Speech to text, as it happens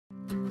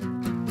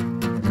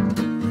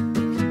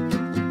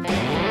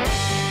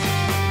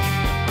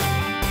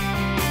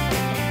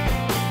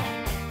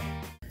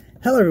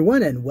Hello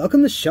everyone and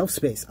welcome to Shelf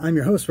Space. I'm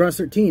your host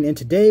Ross13 and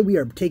today we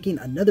are taking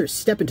another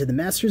step into the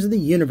Masters of the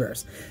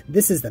Universe.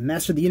 This is the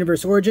Master of the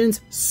Universe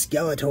Origins,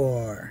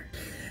 Skeletor.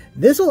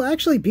 This will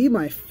actually be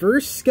my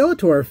first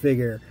Skeletor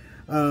figure,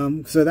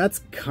 so that's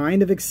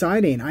kind of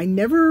exciting. I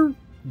never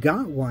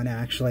got one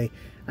actually.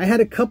 I had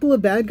a couple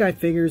of bad guy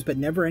figures but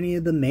never any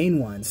of the main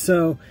ones,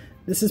 so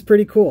this is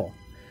pretty cool.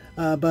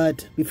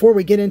 But before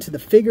we get into the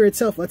figure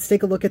itself, let's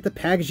take a look at the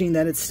packaging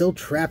that it's still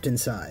trapped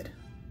inside.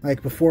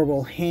 Like before,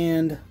 we'll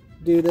hand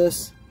do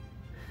this.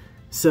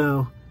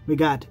 So we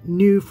got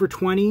new for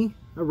 20,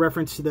 a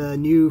reference to the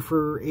new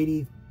for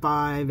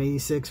 85,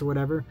 86 or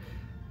whatever.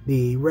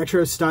 The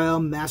retro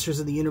style Masters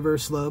of the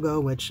Universe logo,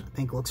 which I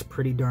think looks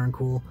pretty darn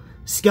cool.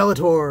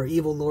 Skeletor,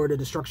 Evil Lord of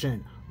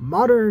Destruction.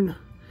 Modern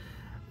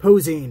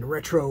posing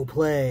retro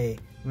play.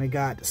 And we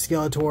got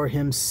Skeletor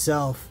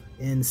himself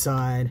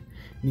inside.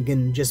 You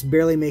can just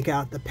barely make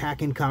out the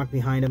pack and cock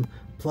behind him,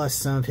 plus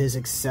some of his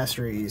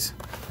accessories.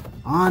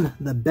 On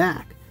the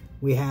back,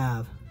 we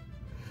have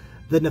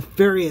the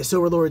nefarious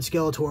Overlord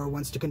Skeletor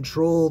wants to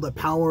control the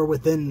power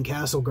within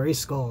Castle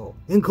Grayskull.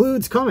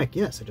 Includes comic.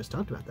 Yes, I just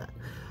talked about that.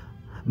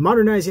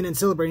 Modernizing and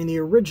celebrating the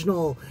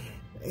original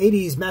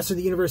 80s Master of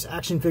the Universe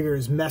action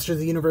figures. Master of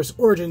the Universe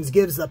Origins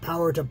gives the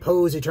power to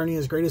pose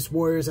Eternia's greatest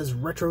warriors as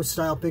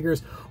retro-style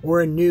figures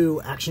or in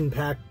new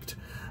action-packed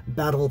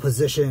battle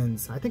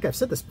positions. I think I've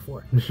said this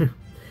before.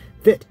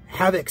 Fit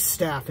Havoc's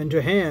staff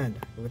into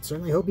hand. I would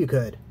certainly hope you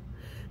could.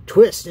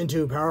 Twist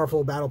into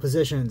powerful battle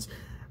positions.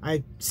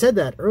 I said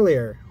that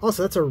earlier.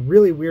 Also, that's a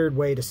really weird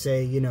way to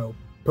say, you know,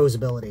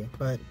 posability,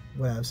 but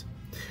whatevs.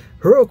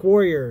 Heroic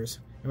Warriors.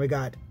 And we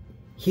got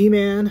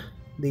He-Man,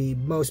 the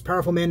most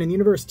powerful man in the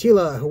universe.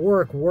 Teela,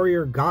 Heroic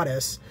Warrior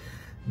Goddess.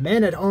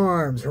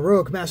 Man-at-Arms,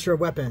 Heroic Master of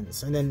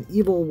Weapons. And then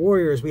Evil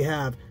Warriors, we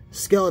have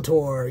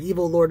Skeletor,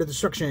 Evil Lord of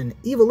Destruction,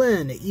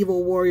 Evelyn,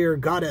 Evil Warrior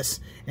Goddess,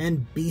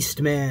 and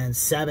Beastman,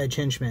 Savage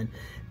Henchman.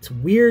 It's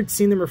weird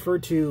seeing them refer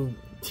to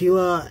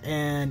Teela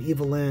and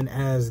Evelyn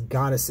as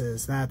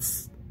goddesses.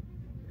 That's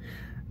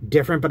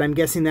different, but I'm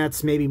guessing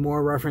that's maybe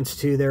more reference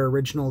to their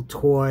original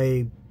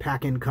toy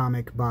pack-in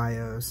comic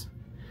bios.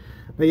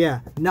 But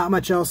yeah, not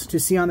much else to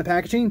see on the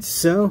packaging,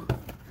 so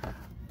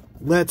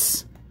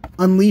let's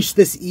unleash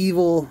this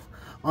evil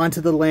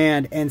onto the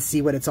land and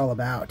see what it's all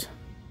about.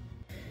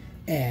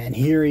 And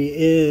here he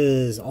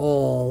is,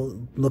 all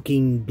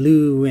looking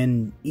blue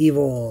and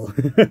evil.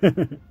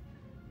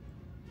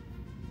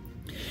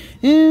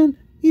 And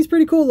he's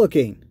pretty cool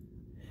looking.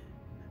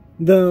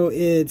 Though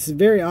it's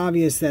very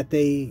obvious that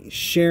they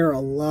share a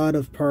lot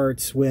of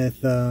parts with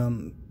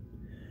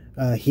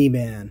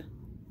He-Man.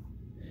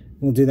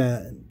 We'll do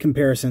that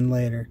comparison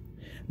later.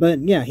 But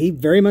yeah, he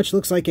very much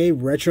looks like a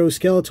retro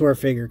Skeletor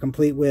figure,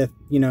 complete with,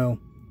 you know,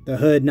 the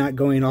hood not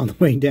going all the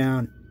way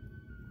down.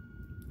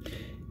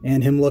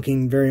 And him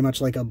looking very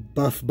much like a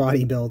buff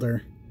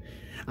bodybuilder.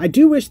 I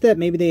do wish that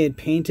maybe they had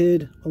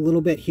painted a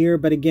little bit here,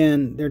 but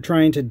again, they're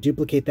trying to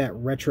duplicate that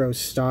retro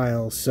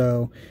style,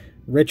 so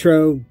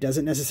retro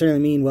doesn't necessarily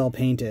mean well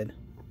painted.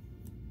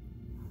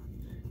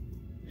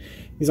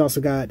 He's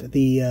also got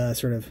the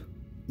sort of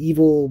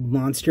evil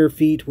monster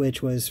feet,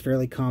 which was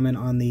fairly common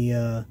on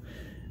the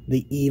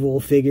evil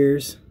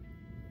figures.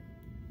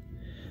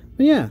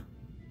 But yeah,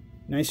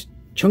 nice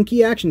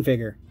chunky action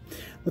figure.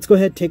 Let's go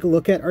ahead and take a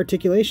look at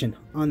articulation.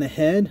 On the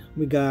head,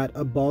 we got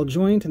a ball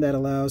joint that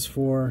allows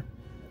for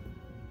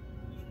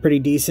pretty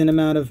decent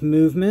amount of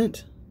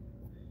movement.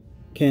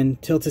 Can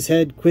tilt his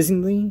head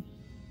quizzingly.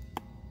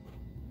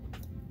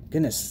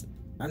 Goodness,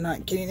 I'm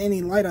not getting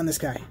any light on this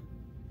guy.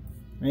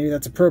 Maybe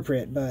that's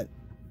appropriate, but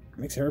it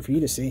makes it hard for you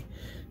to see.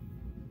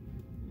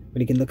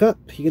 But he can look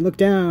up, he can look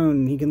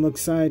down, he can look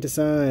side to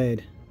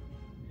side.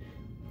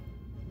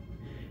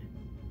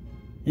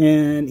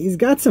 And he's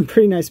got some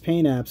pretty nice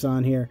paint apps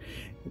on here.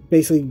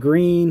 Basically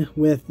green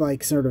with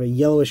like sort of a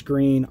yellowish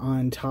green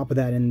on top of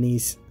that and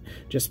these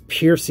just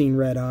piercing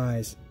red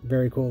eyes.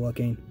 Very cool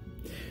looking.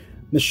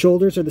 The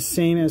shoulders are the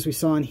same as we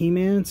saw in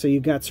He-Man, so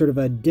you've got sort of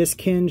a disc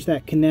hinge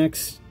that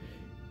connects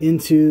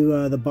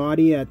into the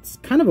body at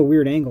kind of a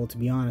weird angle, to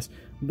be honest,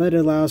 but it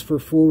allows for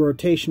full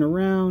rotation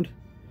around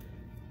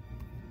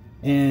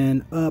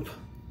and up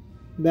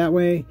that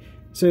way.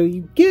 So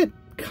you get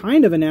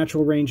kind of a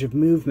natural range of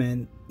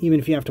movement, even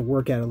if you have to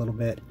work at it a little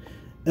bit.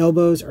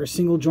 Elbows are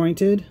single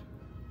jointed,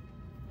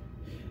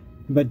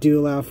 but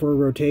do allow for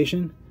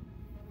rotation.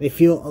 They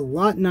feel a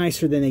lot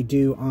nicer than they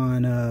do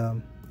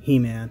on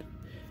He-Man.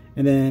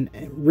 And then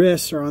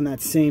wrists are on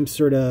that same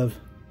sort of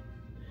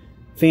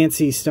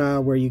fancy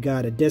style where you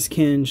got a disc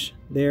hinge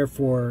there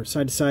for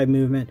side-to-side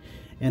movement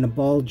and a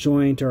ball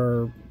joint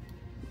or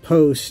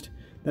post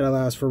that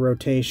allows for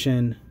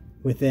rotation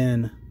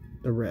within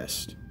the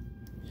wrist.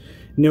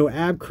 No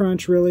ab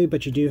crunch really,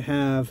 but you do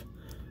have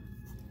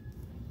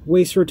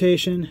waist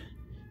rotation.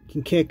 You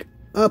can kick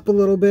up a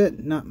little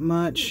bit, not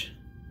much.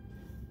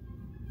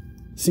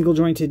 Single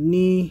jointed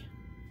knee.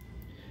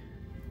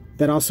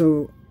 That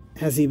also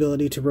has the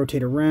ability to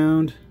rotate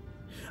around.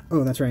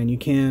 Oh, that's right, and you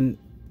can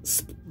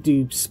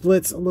do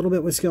splits a little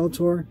bit with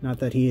Skeletor. Not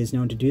that he is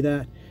known to do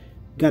that.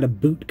 got a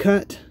boot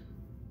cut,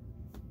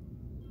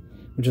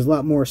 which is a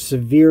lot more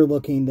severe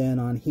looking than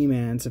on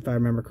He-Man's, if I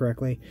remember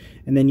correctly.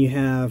 And then you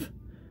have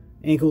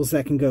ankles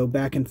that can go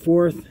back and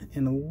forth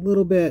and a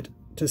little bit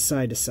to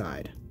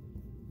side.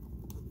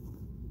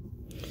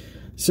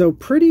 So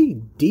pretty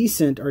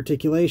decent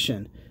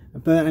articulation.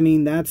 But I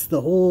mean, that's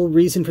the whole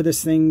reason for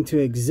this thing to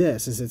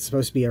exist, is it's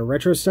supposed to be a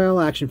retro style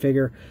action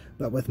figure,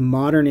 but with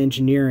modern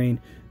engineering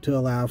to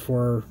allow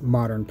for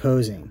modern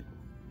posing.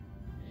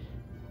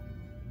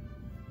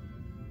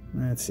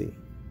 Let's see.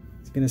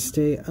 It's going to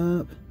stay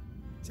up.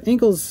 His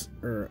ankles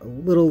are a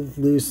little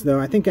loose, though.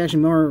 I think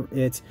actually more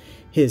it's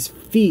his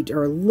feet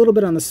are a little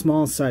bit on the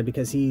small side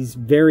because he's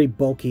very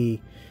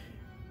bulky,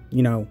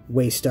 you know,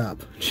 waist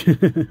up.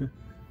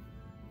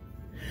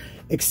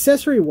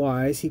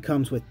 Accessory-wise, he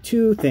comes with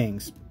 2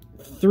 things.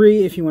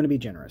 3 if you want to be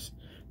generous.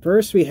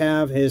 First, we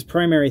have his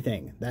primary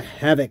thing, the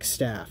Havoc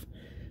Staff.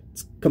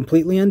 It's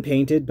completely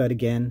unpainted, but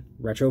again,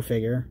 retro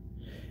figure.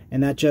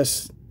 And that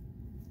just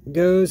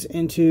goes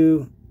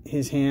into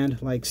his hand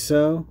like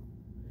so.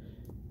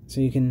 So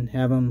you can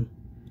have him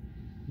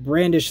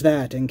brandish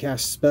that and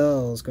cast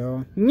spells.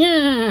 Go,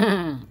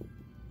 Nya!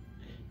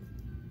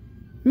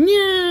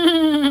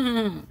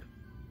 Nya!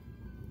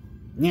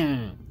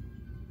 Nya!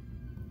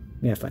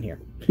 We have fun here.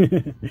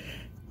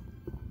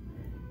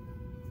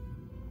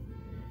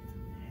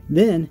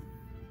 Then,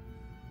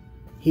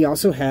 he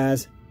also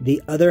has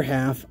the other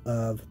half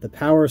of the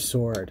Power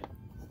Sword.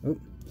 Oh.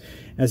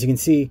 As you can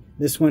see,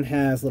 this one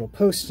has little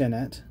posts in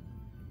it,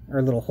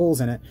 or little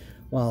holes in it,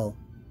 while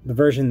the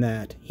version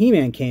that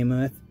He-Man came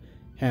with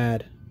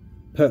had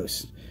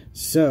posts.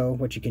 So,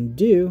 what you can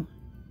do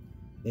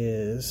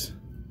is,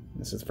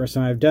 this is the first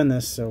time I've done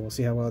this, so we'll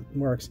see how well it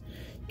works.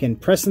 You can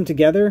press them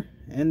together,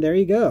 and there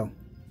you go.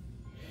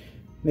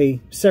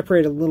 They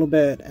separate a little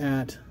bit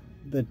at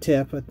the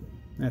tip, but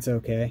that's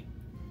okay.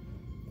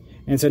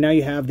 And so now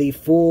you have the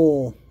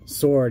full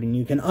sword, and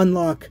you can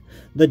unlock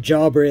the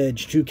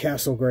drawbridge to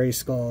Castle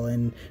Grayskull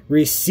and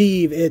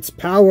receive its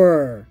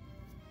power.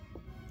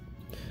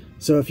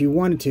 So if you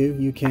wanted to,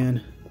 you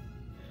can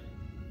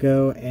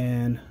go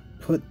and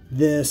put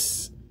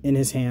this in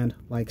his hand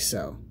like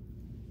so.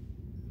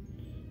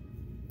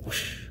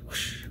 Whoosh,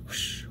 whoosh,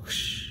 whoosh,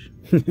 whoosh.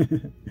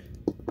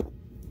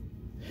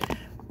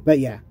 But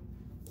yeah.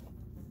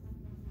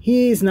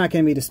 He's not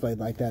going to be displayed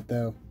like that,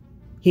 though.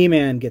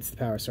 He-Man gets the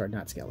Power Sword,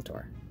 not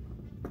Skeletor.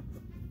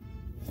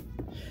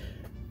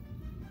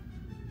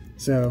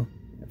 So,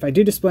 if I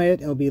do display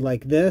it, it'll be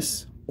like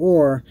this.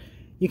 Or,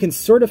 you can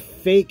sort of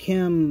fake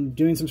him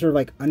doing some sort of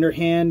like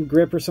underhand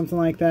grip or something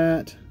like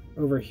that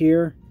over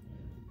here.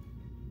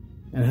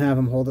 And have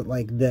him hold it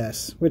like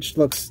this. Which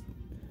looks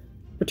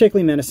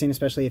particularly menacing,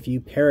 especially if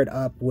you pair it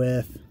up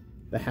with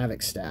the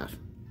Havoc Staff.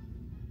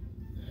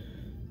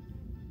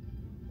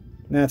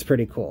 That's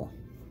pretty cool.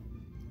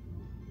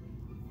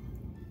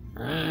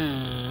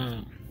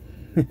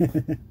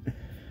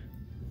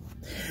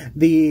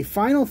 The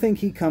final thing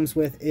he comes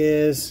with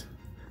is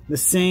the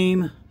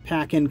same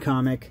pack-in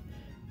comic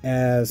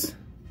as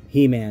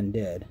He-Man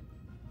did.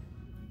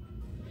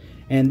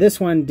 And this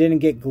one didn't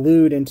get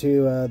glued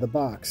into the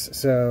box,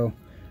 so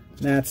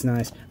that's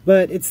nice.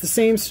 But it's the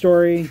same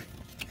story.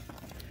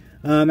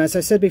 As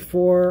I said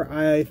before,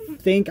 I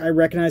think I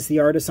recognize the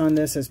artist on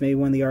this as maybe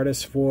one of the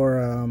artists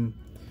for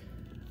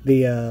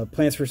the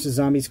Plants vs.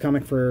 Zombies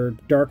comic for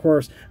Dark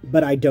Horse,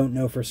 but I don't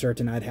know for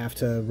certain. I'd have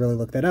to really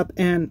look that up,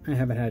 and I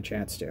haven't had a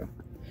chance to.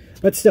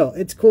 But still,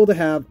 it's cool to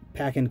have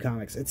pack-in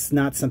comics. It's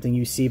not something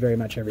you see very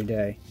much every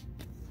day.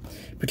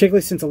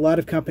 Particularly since a lot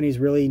of companies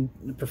really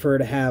prefer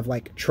to have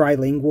like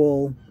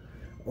trilingual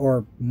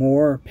or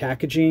more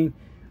packaging,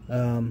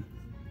 and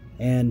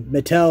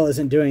Mattel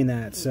isn't doing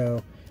that,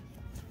 so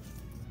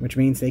which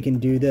means they can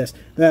do this.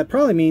 That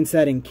probably means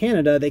that in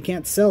Canada they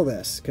can't sell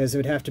this, because it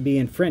would have to be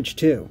in French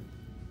too.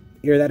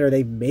 Either that or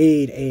they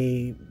made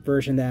a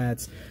version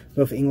that's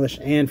both English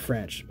and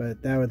French,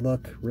 but that would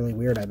look really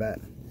weird, I bet.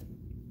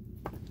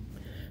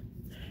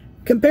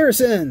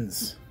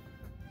 Comparisons!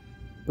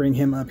 Bring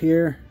him up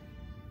here.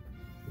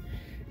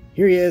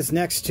 Here he is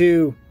next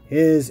to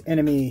his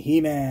enemy,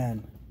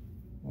 He-Man.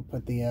 We'll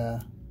put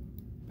the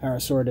Power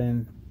Sword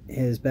in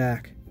his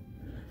back.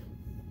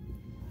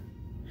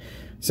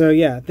 So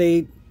yeah,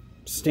 they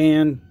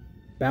stand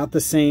about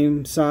the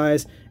same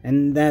size,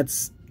 and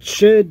that's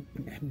should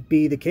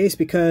be the case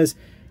because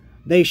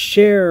they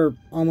share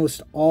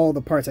almost all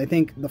the parts. I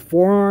think the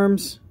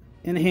forearms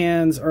and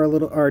hands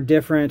are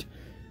different.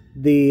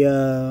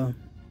 The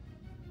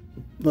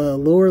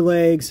lower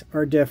legs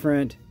are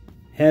different.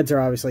 Heads are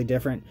obviously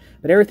different,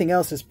 but everything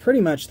else is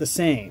pretty much the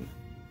same.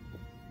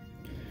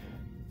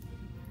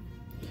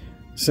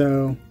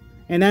 So,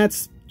 and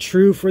that's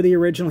true for the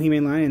original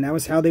He-Man line, and that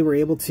was how they were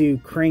able to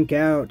crank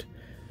out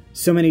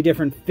so many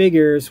different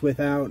figures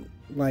without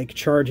like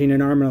charging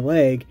an arm and a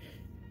leg,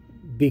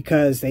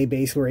 because they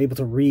basically were able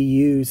to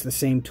reuse the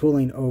same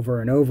tooling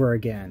over and over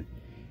again.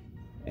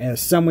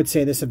 As some would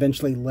say, this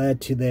eventually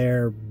led to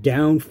their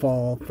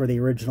downfall for the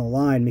original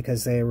line,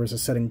 because there was a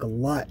sudden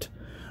glut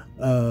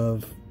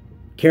of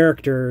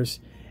characters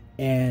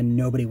and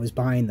nobody was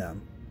buying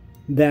them.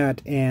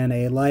 That and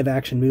a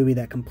live-action movie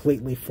that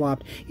completely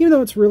flopped, even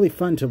though it's really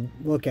fun to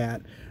look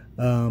at,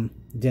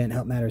 didn't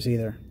help matters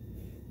either.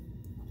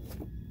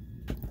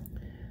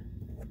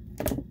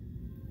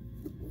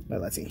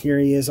 But let's see, here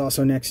he is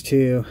also next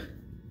to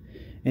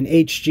an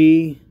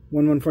HG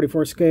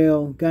 1/144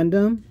 scale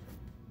Gundam,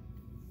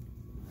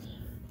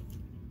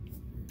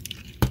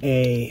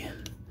 a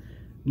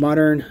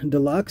Modern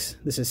Deluxe,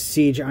 this is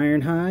Siege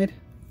Ironhide,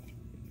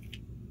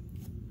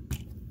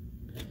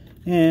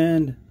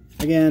 and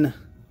again,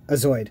 a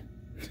Zoid.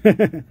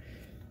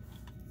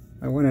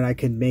 I wanted I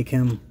could make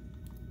him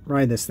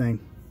ride this thing.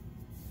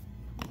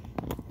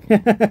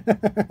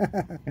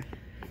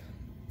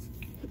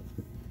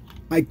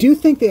 I do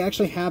think they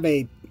actually have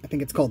a, I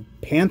think it's called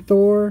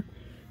Panther,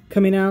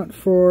 coming out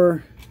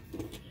for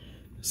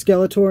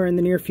Skeletor in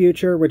the near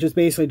future, which is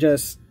basically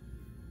just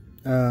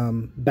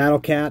Battle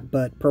Cat,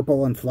 but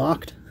purple and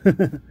flocked.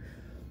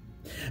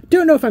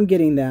 Don't know if I'm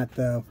getting that,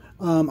 though.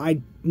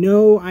 I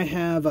know I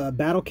have a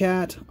Battle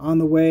Cat on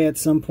the way at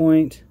some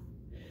point,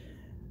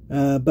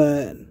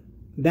 but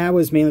that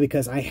was mainly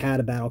because I had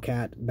a Battle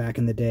Cat back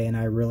in the day, and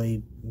I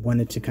really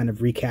wanted to kind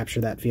of recapture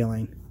that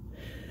feeling.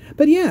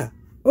 But yeah,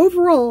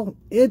 overall,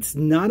 it's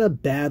not a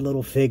bad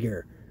little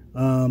figure.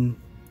 You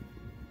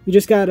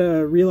just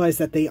gotta realize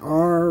that they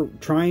are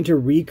trying to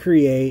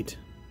recreate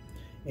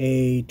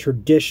a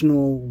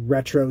traditional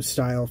retro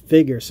style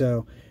figure,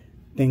 so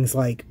things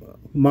like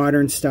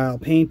modern style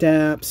paint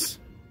apps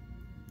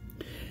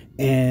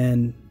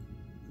and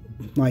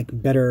like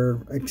better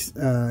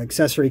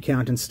accessory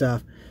count and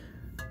stuff.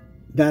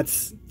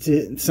 That's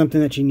something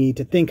that you need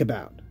to think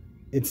about.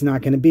 It's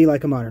not going to be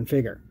like a modern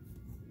figure.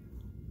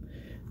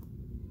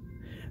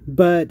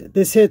 But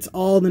this hits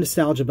all the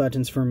nostalgia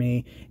buttons for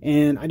me,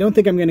 and I don't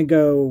think I'm going to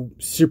go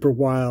super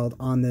wild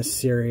on this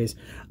series.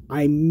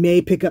 I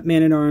may pick up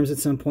Man-at-Arms at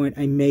some point.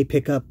 I may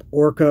pick up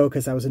Orko,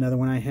 because that was another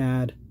one I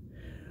had.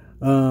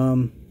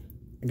 I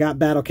got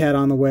Battle Cat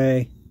on the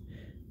way.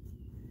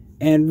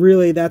 And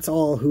really, that's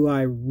all who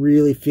I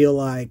really feel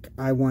like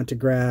I want to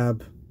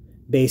grab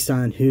based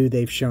on who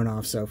they've shown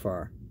off so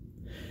far.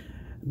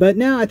 But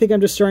now I think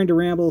I'm just starting to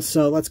ramble,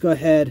 so let's go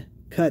ahead,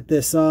 cut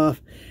this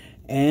off,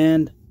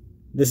 and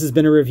this has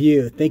been a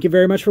review. Thank you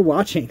very much for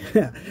watching.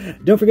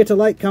 Don't forget to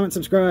like, comment,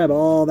 subscribe,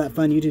 all that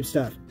fun YouTube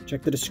stuff.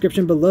 Check the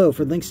description below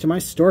for links to my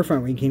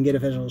storefront where you can get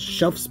official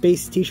shelf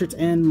space t-shirts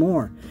and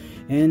more.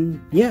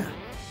 And yeah,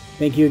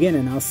 thank you again,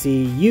 and I'll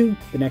see you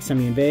the next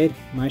time you invade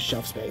my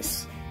shelf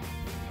space.